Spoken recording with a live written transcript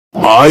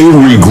I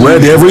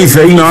regret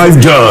everything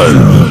I've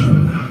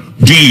done.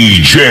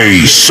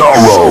 DJ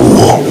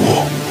Sorrow.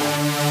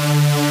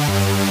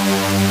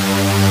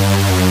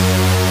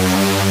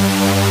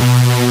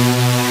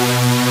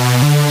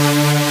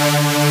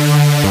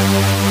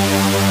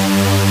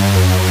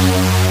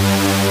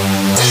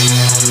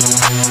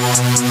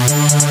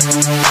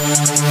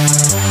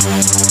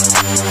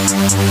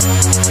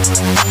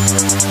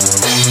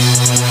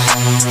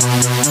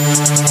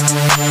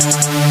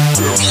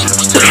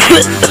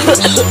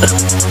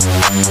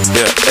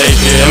 Yeah,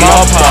 AK in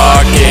my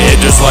pocket,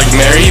 just like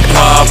Mary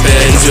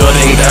Poppins,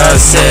 building the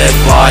Sith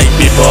like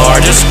people are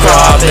just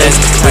cropping.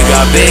 We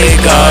got big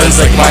guns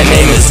like my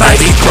name is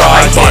Ivy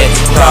Crockett.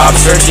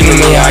 Cops searching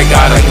me, I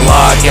got a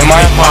Glock in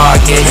my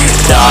pocket.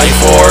 Die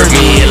for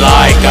me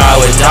like I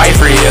would die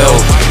for you.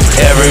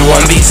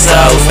 Everyone be so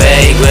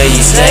fake, but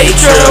you stay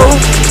true.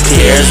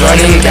 Tears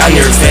running down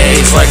your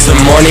face like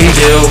some morning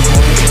dew.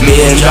 Me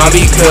and John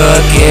be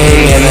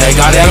cooking in the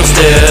goddamn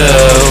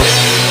stew.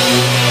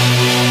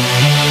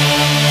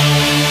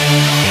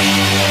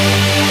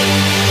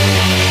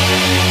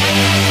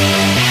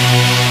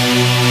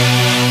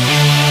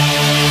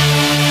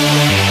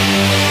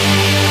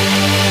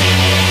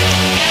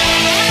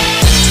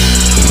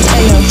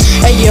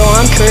 Hey yo,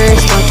 I'm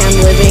cursed like I'm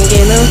living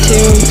in a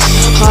tomb.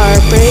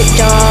 Heartbreak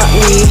got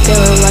me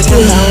feeling like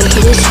I'm bound to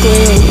this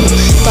gloom.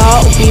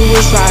 Thought we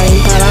was riding,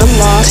 but I'm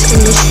lost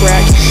in this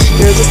wreck.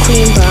 You're the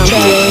queen, but I'm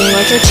feeling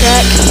like a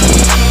check.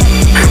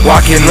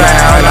 Walking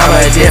round,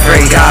 I'm a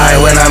different guy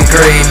when I'm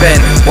creeping.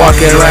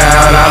 Walking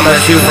round, I'm a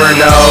shoot for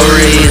no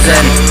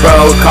reason.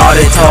 Bro called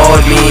and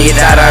told me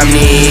that I'm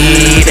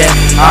needed.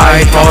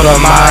 I told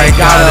him I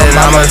got him,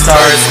 I'ma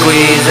start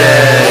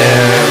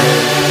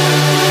squeezing.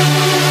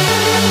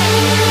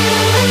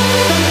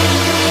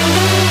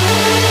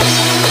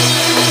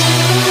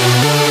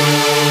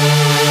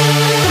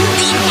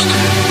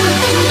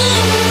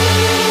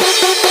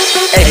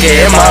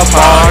 In my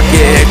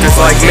pocket, just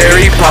like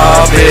Mary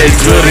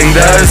Poppins, building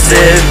the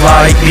Sith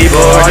like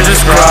people are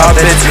just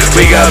croppins.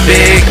 We got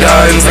big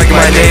guns like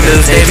my name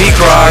is Davy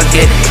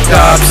Crockett.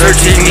 Stop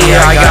searching me,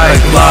 I got a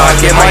Glock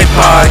in my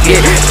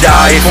pocket.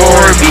 Die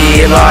for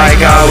me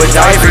like I would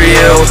die for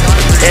you.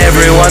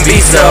 Everyone be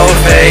so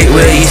fake,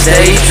 will you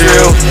stay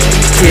true?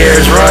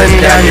 Tears run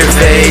down your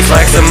face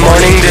like some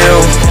morning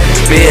dew.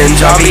 Me and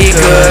John be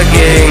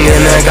cooking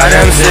in the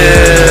goddamn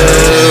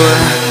stew.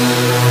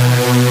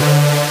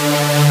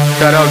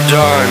 Shout out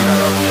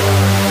John.